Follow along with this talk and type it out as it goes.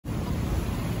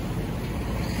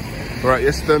Right,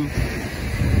 yes then.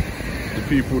 The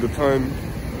people, the time.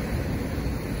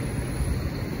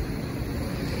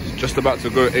 It's just about to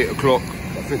go 8 o'clock.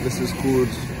 I think this is called,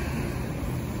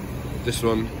 this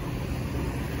one.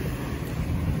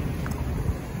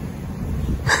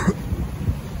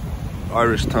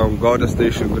 Irishtown GARDA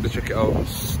station, gonna check it out.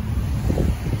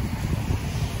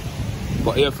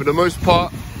 But yeah, for the most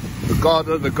part, the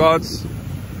GARDA, the guards,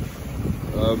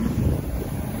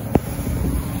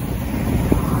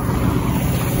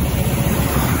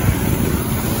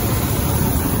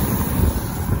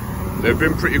 they've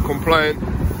been pretty compliant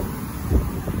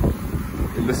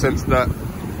in the sense that,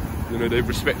 you know, they've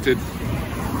respected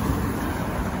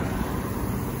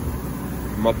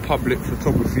my public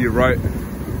photography right.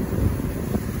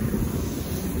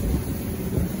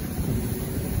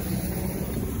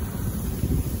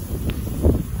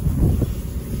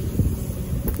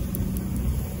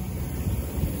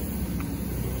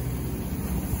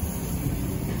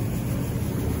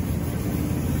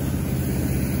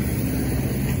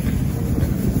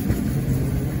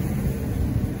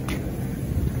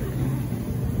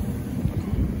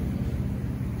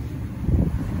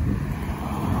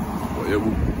 Yeah,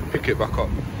 we'll pick it back up.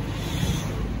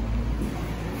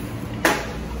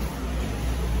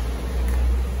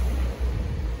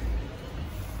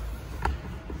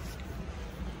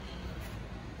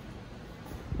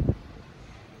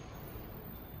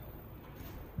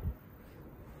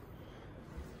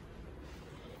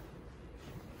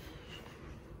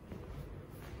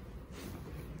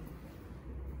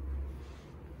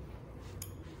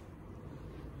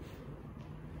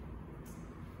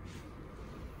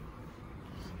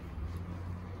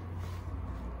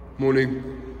 Morning.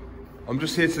 I'm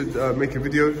just here to make a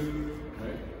video.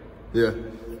 Okay. Yeah.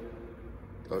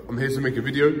 I'm here to make a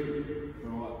video. For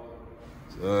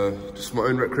what? Just my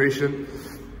own recreation.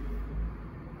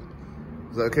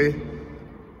 Is that okay?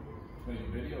 Make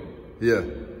a video? Yeah.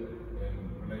 In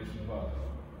relation to what?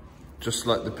 Just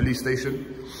like the police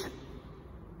station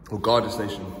or GARDA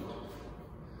station.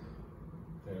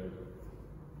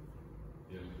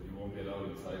 You won't be allowed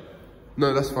inside.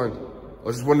 No, that's fine. I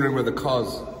was just wondering where the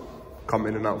cars come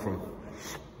in and out from.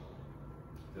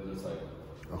 The other side.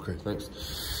 Okay,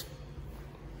 thanks.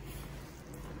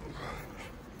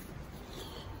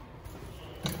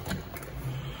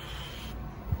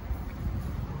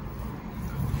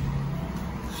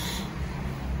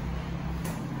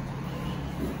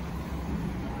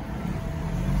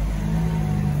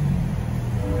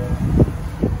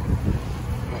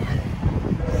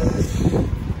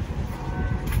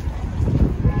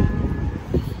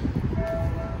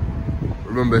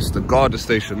 Remember, it's the GARDA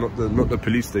station, not the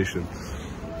police station.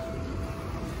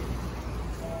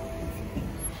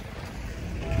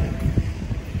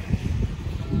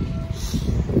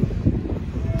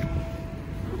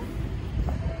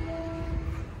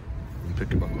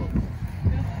 Pick it back up.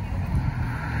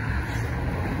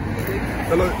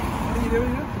 Hello. What are you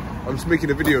doing here? I'm just making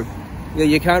a video. Yeah,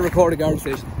 you can't record a GARDA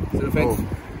station. It's an offence.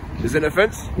 Oh. Is it an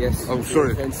offence? Yes. Oh, it's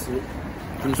sorry. An offence.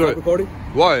 Can you Sorry. stop recording?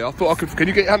 Why? I thought I could. Can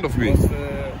you get your hand off me?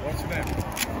 What's your name?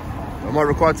 Am I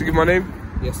required to give my name?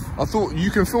 Yes. I thought you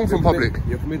can film from public.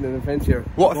 You're committing an offence here.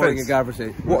 What Recording offence? A GARDA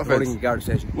station. What Recording offence? a GARDA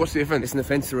station. What's the offence? It's an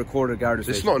offence to record a GARDA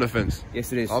station. It's not an offence.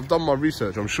 Yes, it is. I've done my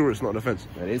research. I'm sure it's not an offence.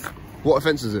 It is. What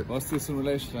offence is it? What's this in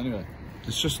relation to anyway?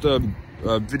 It's just a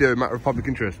video matter of public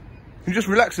interest. Can you just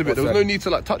relax a bit? There was no need to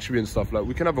like touch me and stuff. Like,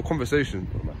 we can have a conversation.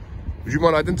 Would you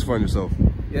mind identifying yourself?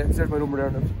 Yeah, there's my number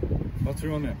there now. What's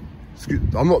your own name?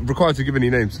 I'm not required to give any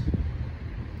names.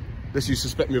 Unless you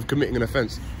suspect me of committing an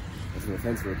offence. It's an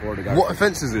offence to record a GARDA What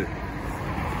offence is it?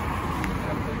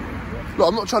 Look,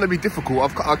 I'm not trying to be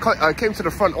difficult. I came to the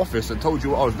front office and told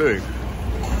you what I was doing.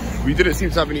 We didn't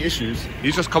seem to have any issues.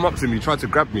 He's just come up to me, tried to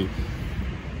grab me.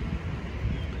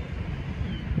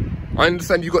 I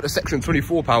understand you got the section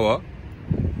 24 power,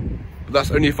 but that's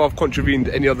only if I've contravened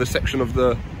any other section of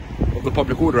the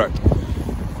Public Order Act.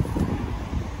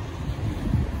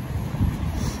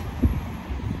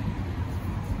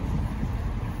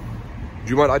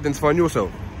 Do you mind identifying yourself?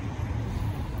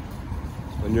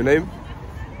 And your name?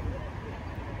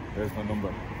 There's my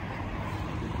number.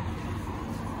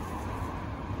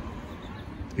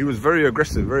 He was very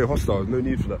aggressive, very hostile. There's no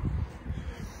need for that.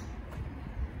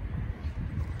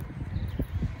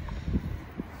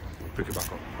 Pick it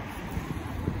back up.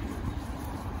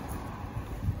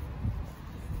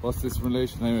 What's this in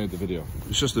relation anyway, the video?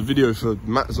 It's just a video for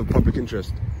matters of public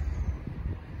interest,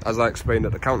 as I explained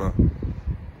at the counter.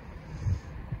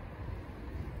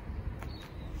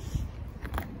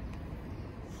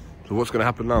 So what's going to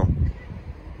happen now?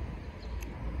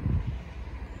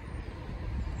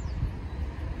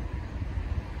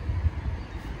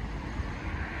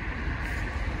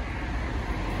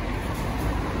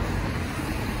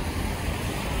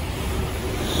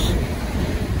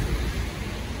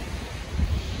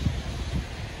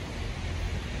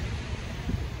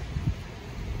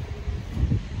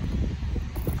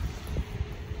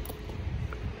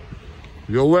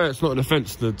 You're aware it's not an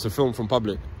offence to film from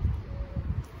public?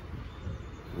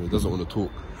 Well, he doesn't want to talk.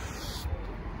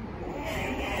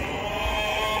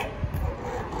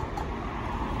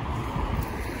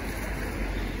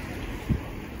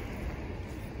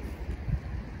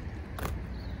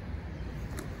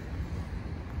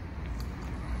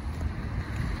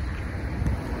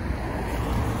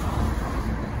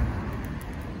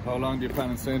 How long do you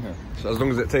plan on staying here? So as long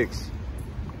as it takes.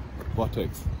 What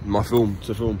takes? My film,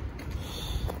 to film.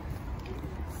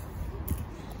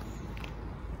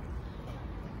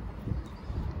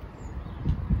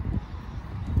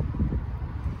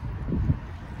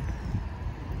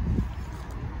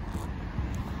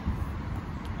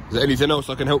 Is there anything else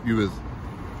I can help you with?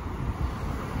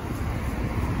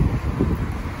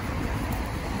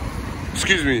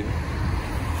 Excuse me.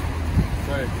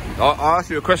 Sorry. I'll ask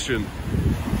you a question.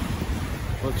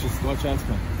 What chance,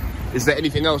 man? Is there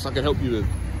anything else I can help you with?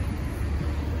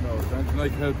 No, is there anything I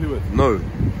can help you with? No.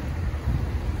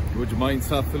 Would you mind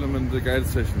stop filming the GARDA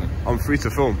station then? I'm free to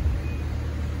film.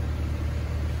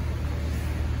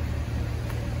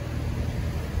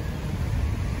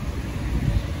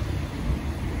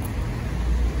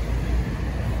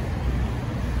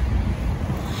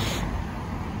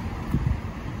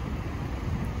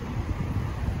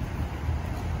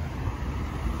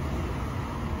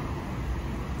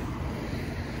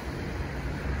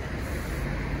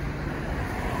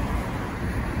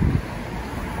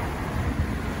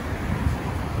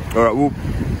 All right, we'll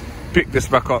pick this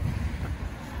back up.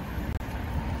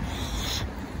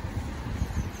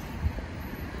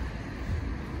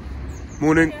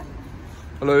 Morning. Yeah.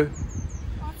 Hello.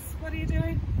 What are you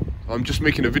doing? I'm just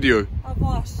making a video. Of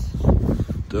what?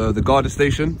 The GARDA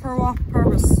station, For what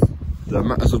purpose? the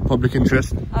matters of public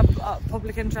interest.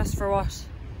 Public interest for what?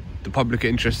 The public are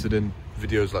interested in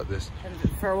videos like this. And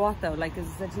for what though? Like, is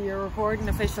it you're recording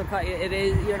official? It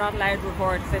is. You're not allowed to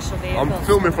record official vehicles. I'm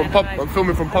filming from I'm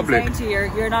filming from public. saying to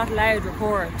you, you're not allowed to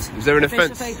record. Is there an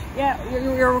official offence? Yeah,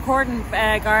 you're recording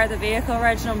GARDA vehicle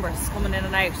reg numbers coming in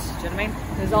and out. Do you know what I mean?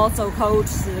 There's also code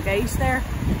to the gate there.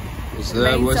 It's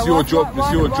I mean, so your job. what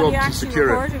It's your are you job to actually secure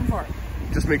it. recording for?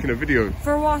 Just making a video.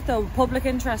 For what though? Public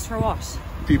interest for what?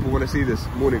 People want to see this.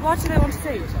 Morning. What do they want to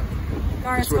see?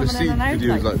 Guards Just want to coming see in and out,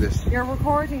 videos like this. You're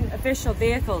recording official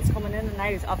vehicles coming in and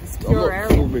out of a I'm secure not area.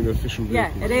 filming official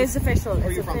vehicles. Yeah, it is official.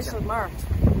 It's official marked.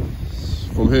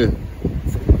 From here.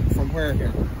 From where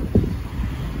here?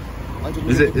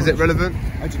 Is it relevant?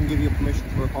 I didn't give you permission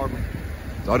to record me.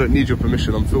 I don't need your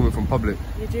permission. I'm filming from public.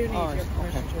 You do need Alright, your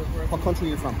permission to record. What country are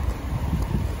you from?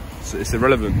 So it's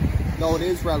irrelevant. No, it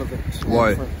is relevant.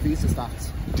 Why? For visa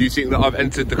stats. Do you think that I've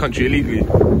entered the country illegally?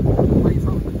 Where are you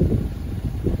from?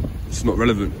 It's not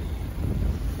relevant.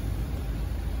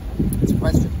 It's a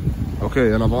question.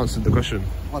 Okay, and I've answered the question.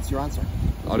 What's your answer?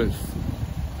 I don't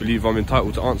believe I'm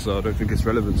entitled to answer. I don't think it's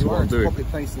relevant to You what are I'm in a doing. public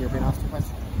place and you're being asked a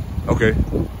question. Okay.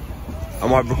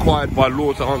 Am I required by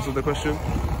law to answer the question?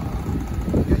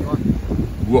 Yeah, you are.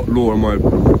 What law am I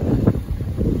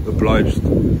obliged?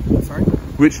 Sorry?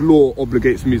 Which law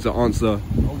obligates me to answer? Oh,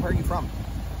 where are you from?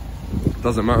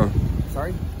 Doesn't matter.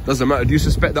 Sorry? Doesn't matter. Do you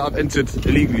suspect that I've entered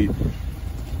illegally?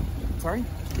 Sorry?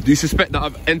 Do you suspect that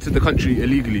I've entered the country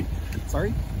illegally?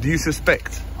 Sorry? Do you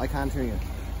suspect? I can't hear you.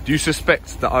 Do you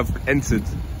suspect that I've entered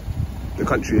the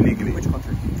country illegally? Which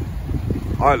country?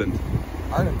 Ireland.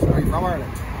 Ireland. Are you from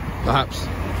Ireland? Perhaps.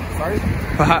 Sorry?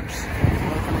 Perhaps.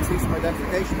 Well, can I see some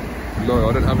identification then? No,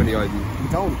 I don't have any ID. You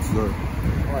don't? No.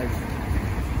 Right.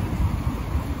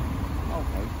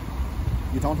 Okay.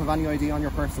 You don't have any ID on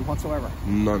your person whatsoever?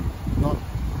 None. None.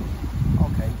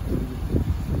 Okay.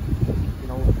 You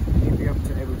know, you'd be able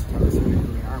to tell us who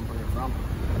you are and where you're from.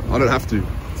 I don't have to.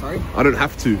 Sorry? I don't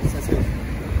have to. Says who?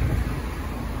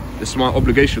 It's my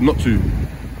obligation not to. In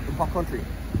what country?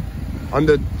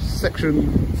 Under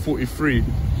section 43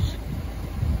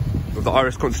 of the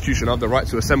Irish Constitution, I have the right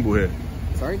to assemble here.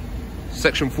 Sorry?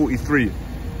 Section 43,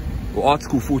 or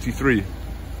Article 43.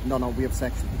 No, we have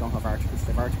sections. We don't have articles.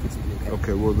 They have articles in the UK.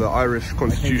 Okay, well, the Irish I think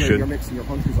Constitution. you're mixing your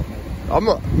countries up now. I'm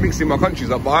not mixing my countries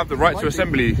up, but I have the right to Might be.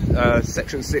 assembly.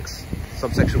 Section 6,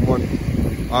 subsection 1.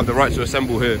 I have the right to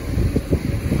assemble here.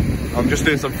 I'm just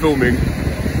doing some filming.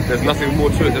 There's nothing more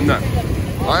to it than that.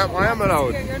 I am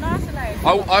allowed. You're not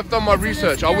allowed. I've done my So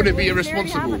research. I you're- wouldn't be you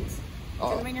irresponsible. haven't.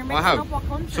 I mean, you're I mixing have. up what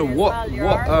country So as what? well. You're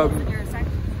What? Ireland in your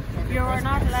section. You are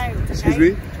not allowed. Excuse okay?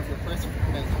 me.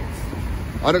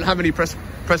 I don't have any press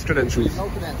credentials. No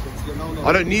credentials. You're no.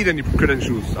 I don't need any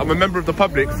credentials. I'm a member of the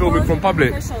public, You're filming from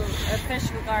recording public.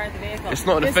 Official GARDA vehicle. It's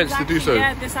not an This offence is to do actually- so.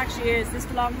 Yeah, this actually is. This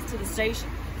belongs to the station.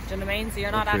 Do you know what I mean? So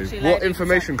you're not actually allowed What to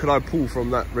information could I pull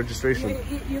from that registration?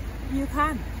 You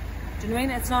can. Do you know what I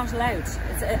mean? It's not allowed. It's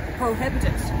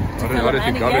prohibited. I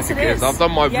don't think it is. I've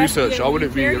done my research. I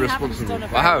wouldn't be irresponsible.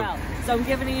 I have. Well. So I'm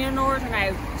giving you an order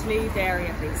now to leave the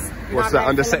area, please. What's that?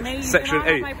 Under section 8? You do not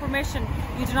have my permission.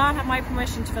 You do not have my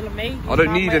permission to film me. I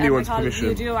don't need anyone's permission.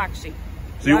 You do actually.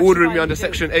 So you're ordering me under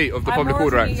section 8 of the Public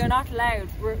Order Act? You're not allowed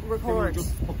record.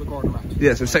 Public Order Act.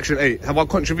 Yeah, so section 8. Have I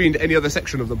contravened any other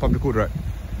section of the Public Order Act?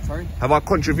 Sorry? Have I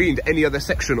contravened any other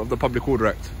section of the Public Order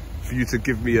Act for you to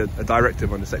give me a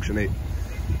directive under section 8?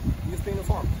 You've been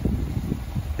informed.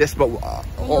 Yes, but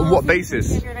on what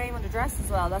basis? Give your name and address as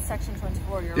well. That's section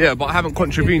 24. Yeah, but I haven't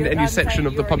contravened any section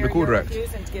of the Public Order Act. You're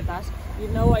refusing to give that. You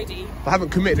have no ID. I haven't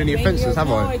committed any offences, have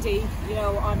I? No ID,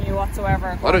 on you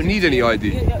whatsoever. I don't need any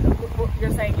ID.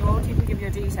 You're saying you won't even give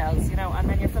your details, and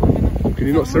then you're filming it. Can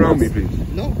you not surround me, please?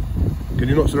 No. Can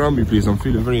you not surround me, please? I'm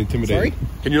feeling very intimidated. Sorry?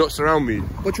 Can you not surround me?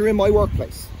 But you're in my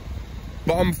workplace.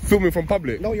 But I'm filming from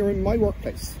public. No, you're in my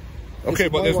workplace. Okay,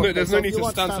 but there's no need to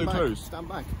stand so close. Stand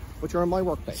back. But you're in my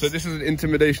workplace. So this is an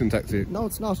intimidation tactic? No,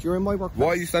 it's not. You're in my workplace. Why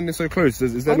are you standing so close?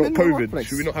 Is there not COVID?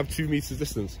 Should we not have 2 meters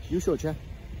distance? You should, yeah.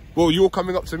 Well, you're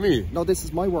coming up to me. No, this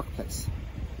is my workplace.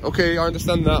 Okay, I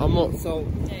understand that. I'm not. So.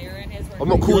 Yeah, you're in his workplace. I'm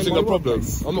not causing a problem.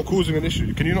 I'm not causing an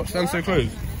issue. Can you not stand so close?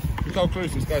 Look how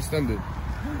close this guy's standing.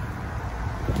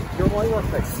 You're in my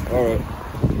workplace. All right.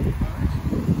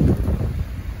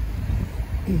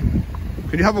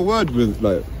 Can you have a word with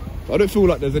I don't feel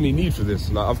like there's any need for this.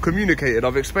 I've communicated.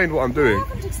 I've explained what I'm doing. You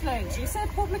haven't explained. You said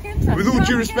public interest. With all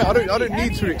due respect, I don't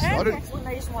need to explain. Any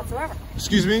explanation whatsoever.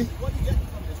 Excuse me.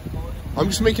 I'm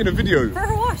just making a video. For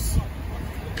what?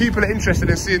 People are interested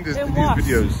in seeing these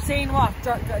videos. Seeing what?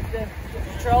 The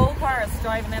patrol cars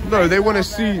driving in. No, they want to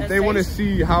see. They want to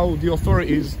see how the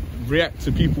authorities react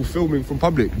to people filming from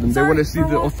public, and they want to see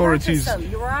the authorities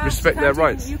respect their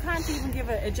rights. You can't even give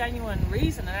a genuine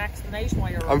reason, an explanation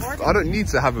why you're recording. I don't need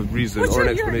to have a reason or an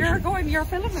explanation. You're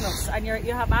filming us, and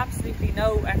you have absolutely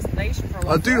no explanation for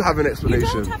what. I do have an explanation.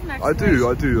 You don't have an explanation.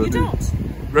 I do. You don't.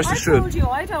 Rest assured. I told you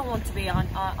I don't want to be on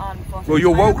footage. Well,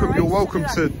 you're welcome. You're welcome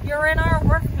to. You're in our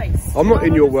workplace. I'm not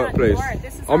in your workplace.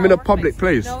 I'm in a public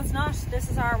place. No, it's not. This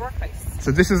is our workplace.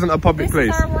 So this isn't a public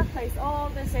place. This is our workplace. All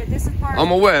this is part.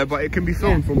 I'm aware, but it can be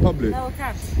filmed from public. No, it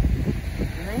can't.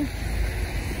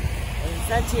 I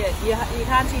said to you, you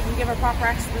can't even give a proper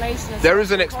explanation. There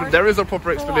is a proper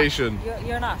explanation.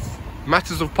 You're not.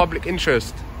 Matters of public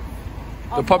interest.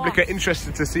 The public are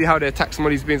interested to see how their tax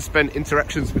money is being spent.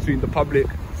 Interactions between the public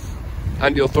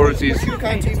and the authorities. You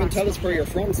can't even tell us where you're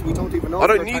from, so we don't even know. I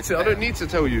don't need to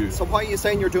tell you. So why are you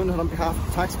saying you're doing it on behalf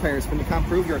of taxpayers when you can't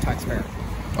prove you're a taxpayer?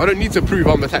 I don't need to prove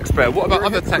I'm a taxpayer. What about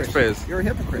other taxpayers? You're a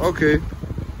hypocrite. Okay,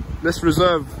 let's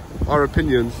reserve our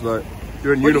opinions.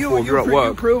 You're in uniform, you're at work.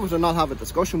 You prove it and not have a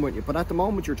discussion with you, but at the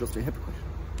moment you're just a hypocrite.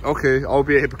 Okay, I'll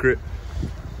be a hypocrite.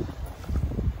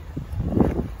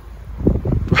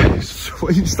 Why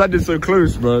are you standing so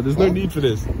close, bro? There's no need for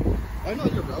this. I'm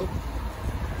not your bro.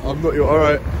 I'm not your.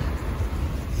 Alright.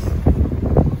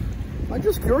 I'm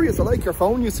just curious. I like your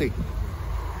phone, you see.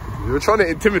 You're trying to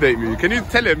intimidate me. Can you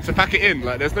tell him to pack it in?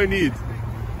 There's no need.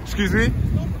 Excuse me?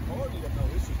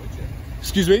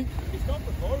 Excuse me?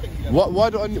 Why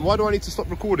do I need to stop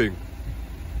recording?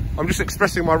 I'm just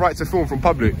expressing my right to film from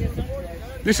public.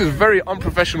 This is very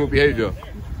unprofessional behaviour.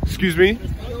 Excuse me?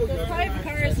 There's private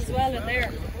cars as well in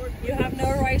there. You have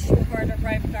no right to record our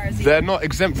private cars. They're not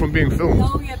exempt from being filmed.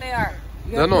 No, yeah, they are.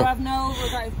 They're not. You have no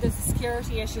regard. There's a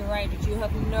security issue, right? You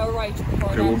have no right to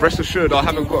record. Okay, well, rest assured, I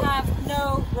haven't got. You have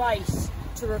no right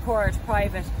to record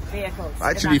private vehicles.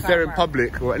 Actually, if they're in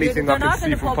public or anything I can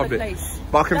see from public. Place.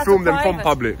 But I can film them from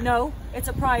public. No, it's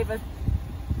a private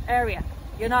area.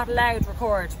 You're not allowed to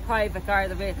record private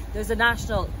Garda vehicles. There's a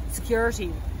national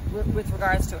security with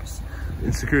regards to it.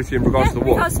 Insecurity in regards to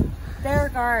what? Because they're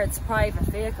guards' private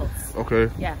vehicles. Okay.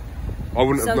 Yeah. I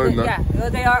wouldn't have known that. Yeah,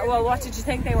 well, they are. Well, what did you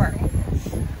think they were?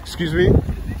 Excuse me?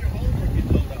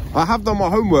 I have done my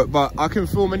homework, but I can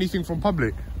film anything from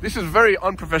public. This is very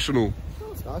unprofessional.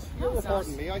 No, it's not. You're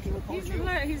reporting me. I can report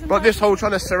you. But this whole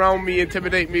trying to surround me,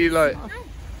 intimidate me, He's allowed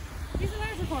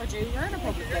to record you. You're in a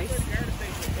public place.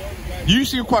 You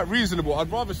seem quite reasonable.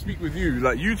 I'd rather speak with you.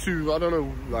 You two, I don't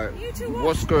know, you two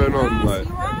what's going on? You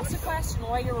were asked a question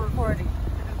why you're recording.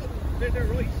 They're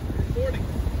right. Recording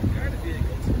Garda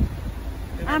vehicles.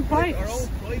 And private.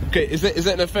 Okay, is it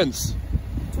an offence?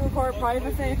 To record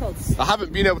private vehicles. I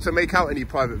haven't been able to make out any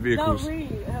private vehicles. No, really.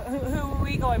 Who are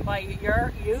we going by?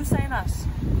 You saying that?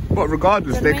 But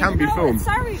regardless, they can be filmed.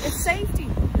 Sorry, it's safety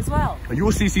as well. And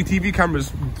your CCTV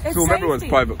cameras film everyone's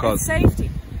private cars. It's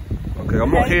safety. Okay,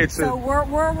 I'm not here to. So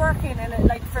we're working in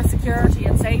it for security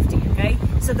and safety. Okay,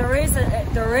 so there is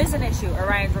an issue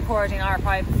around recording our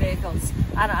private vehicles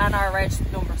and our reg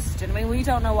numbers. Do you know what I mean? We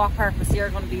don't know what purpose you're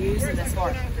going to be using this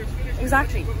for.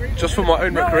 Exactly. Just for my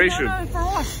own recreation. No, for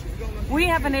what? We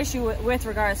have an issue with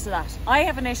regards to that. I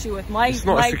have an issue with my... It's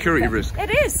not a security risk. It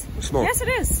is. It's not. Yes, it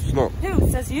is. It's not. Who?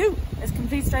 Says you. It's a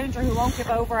complete stranger who won't give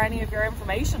over any of your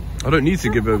information. I don't need to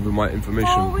give over my information.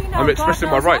 Oh, we know. I'm expressing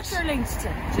my rights. What you're linked to.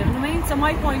 Do you know what I mean? So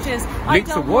my point is,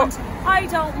 Linked to what? I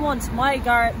don't want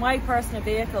my personal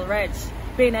vehicle reg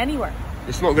being anywhere.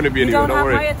 It's not going to be anywhere, don't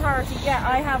worry. You don't have my authority. Yeah,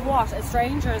 I have what? A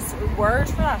stranger's word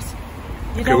for that.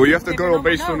 Okay, well you have to go on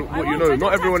based on what you know.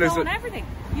 Not everyone is... everything.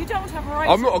 You don't have a right.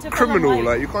 I'm not a criminal,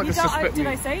 like, you can't just suspect me. Did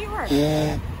I say you were?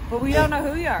 Yeah. But we don't know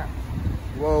who you are.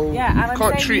 Well, yeah, and you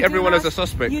can't treat everyone as a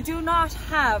suspect. You do not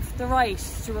have the right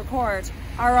to record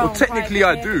our own. Well, technically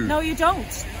I do. No, you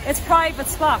don't. It's private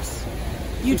spot.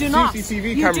 You do not.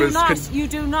 CCTV cameras You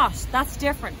do not. That's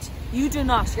different. You do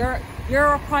not. You're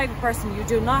a private person. You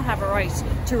do not have a right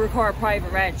to record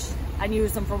private reg and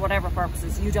use them for whatever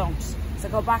purposes. You don't. So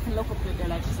go back and look up your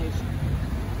legislation.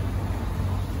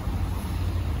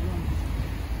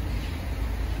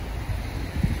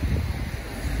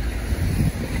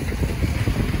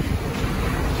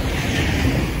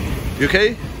 You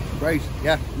okay? Great,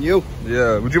 yeah. You?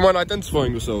 Yeah. Would you mind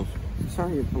identifying yourself?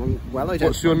 Sorry, I'm well identified.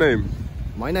 What's your name?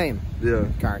 My name? Yeah.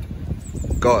 GARDA.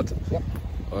 God. Yep.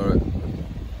 Alright.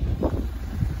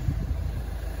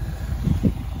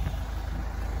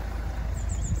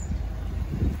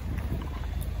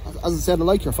 As I said, I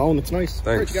like your phone, it's nice. Thanks.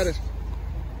 Where'd you get it?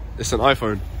 It's an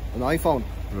iPhone. An iPhone?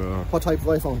 Yeah. What type of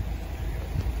iPhone?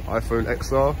 iPhone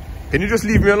XR. Can you just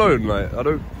leave me alone? Like,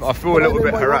 I feel a little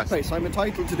bit harassed. Workplace. I'm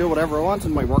entitled to do whatever I want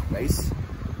in my workplace.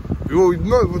 Well,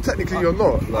 no, well, technically you're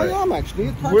not. Like, I am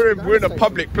actually. We're in a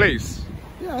public place.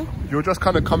 Yeah. You're just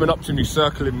kind of coming up to me,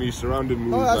 circling me, surrounding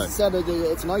me. Oh, as I said,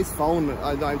 it's a nice phone.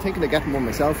 I'm thinking of getting one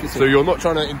myself. You see. So you're not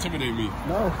trying to intimidate me?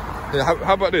 No. Yeah,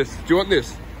 how about this? Do you want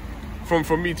this?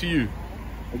 From me to you?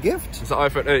 A gift? It's an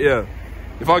iPhone 8, yeah.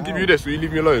 If I give you this, will you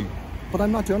leave me alone? But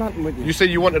I'm not doing nothing with you. You say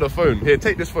you wanted a phone. Here,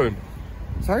 take this phone.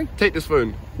 Sorry? Take this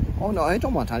phone. Oh no, I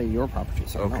don't want any of your property.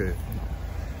 So okay. No.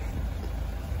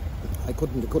 I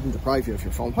couldn't deprive you of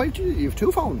your phone. Why do you have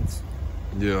two phones?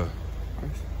 Yeah.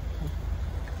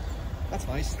 That's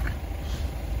nice.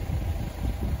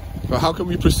 But how can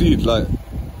we proceed? Like,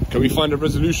 can we find a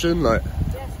resolution? Like,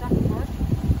 yes, stop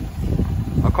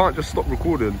recording. I can't just stop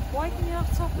recording. Why can you not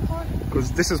stop recording?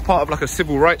 Because this is part of like a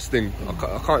civil rights thing.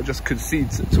 I can't just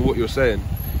concede to what you're saying.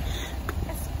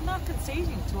 It's not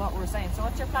conceding to what we're saying. So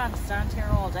what's your plan? To stand here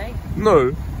all day?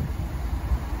 No.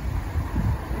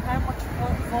 How much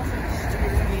footage do we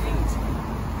really need?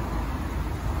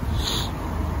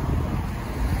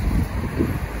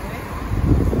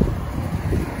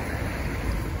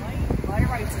 My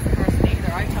rights as a person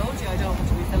either. I told you I don't want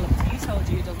to be filmed. He told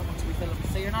you he doesn't want to be filmed.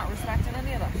 So you're not respecting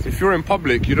any of that. If you're in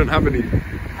public, you don't have any.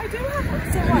 I do have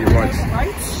any rights.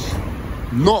 Rights.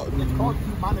 Not. It's called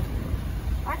humanity.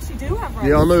 I actually do have rights.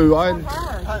 Yeah, I know.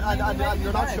 And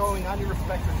you're not showing any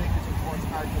respect or dignity towards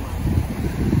our humanity.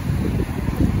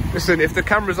 Listen, if the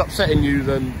camera's upsetting you,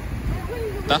 then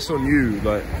that's on you.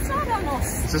 Like, it's not on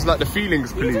us. It's just like the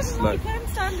feelings police. You didn't like him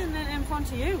standing in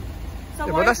front of you. So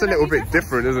yeah, but that's a little bit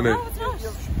different, isn't it? No, it's not.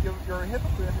 You're a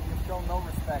hypocrite if you've shown no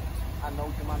respect and no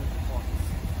humanity towards us.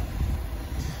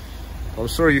 I'm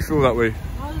sorry you feel that way.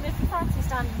 Well, if you fancy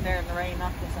standing there in the rain,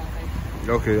 not for something.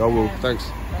 Okay, I will.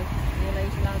 Thanks. Like, see you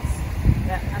later, lads.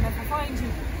 Yeah, and if I find you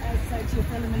outside you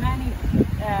filming any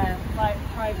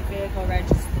private vehicle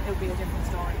register, it would be a different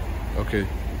story. Okay.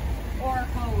 Or a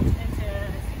code into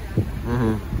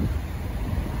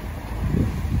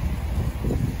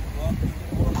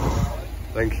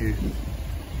Thank you.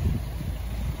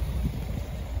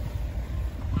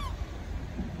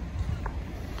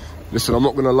 Listen, I'm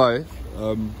not gonna lie.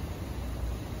 I'm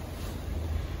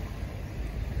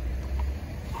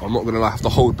not gonna lie. I have to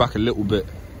hold back a little bit.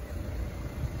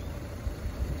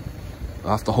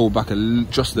 I have to hold back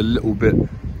just a little bit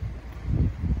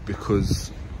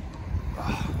because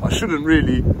I shouldn't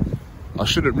really,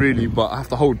 but I have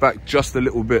to hold back just a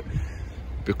little bit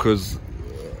because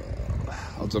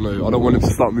I don't know. I don't want him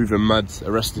to start moving mad,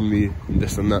 arresting me and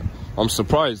this and that. I'm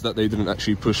surprised that they didn't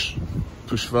actually push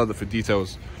further for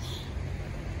details.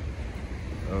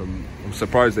 I'm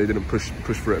surprised they didn't push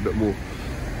for it a bit more.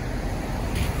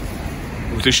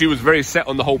 Because she was very set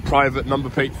on the whole private number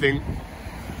plate thing.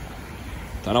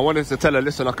 And I wanted to tell her,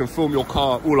 listen, I can film your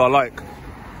car all I like.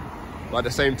 But at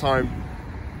the same time,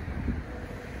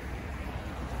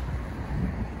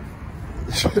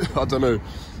 I don't know.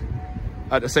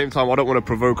 At the same time, I don't want to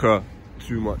provoke her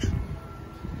too much.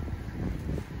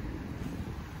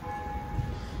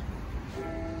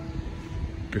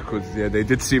 because yeah, they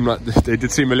did seem a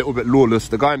little bit lawless.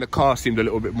 The guy in the car seemed a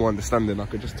little bit more understanding. I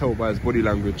could just tell by his body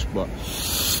language. But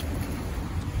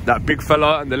that big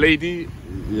fella and the lady,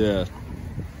 yeah.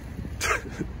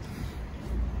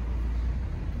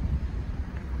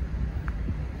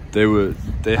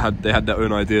 They had their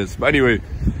own ideas. But anyway,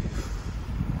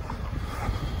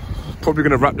 probably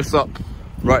gonna wrap this up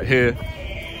right here.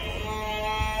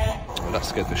 Oh, that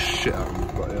scared the shit out of me.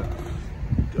 But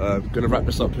yeah, gonna wrap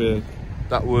this up here.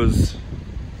 That was,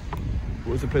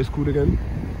 what was the place called again?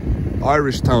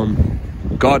 Irishtown,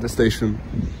 GARDA station.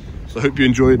 So I hope you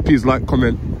enjoyed. Please like,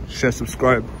 comment, share,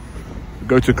 subscribe.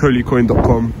 Go to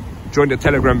curlycoin.com. Join the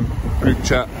Telegram group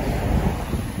chat.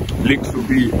 Links will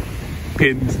be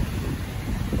pinned.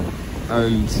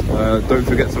 And don't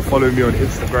forget to follow me on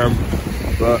Instagram,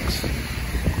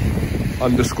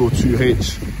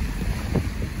 Burks_2H.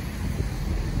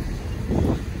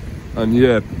 And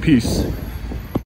yeah, peace.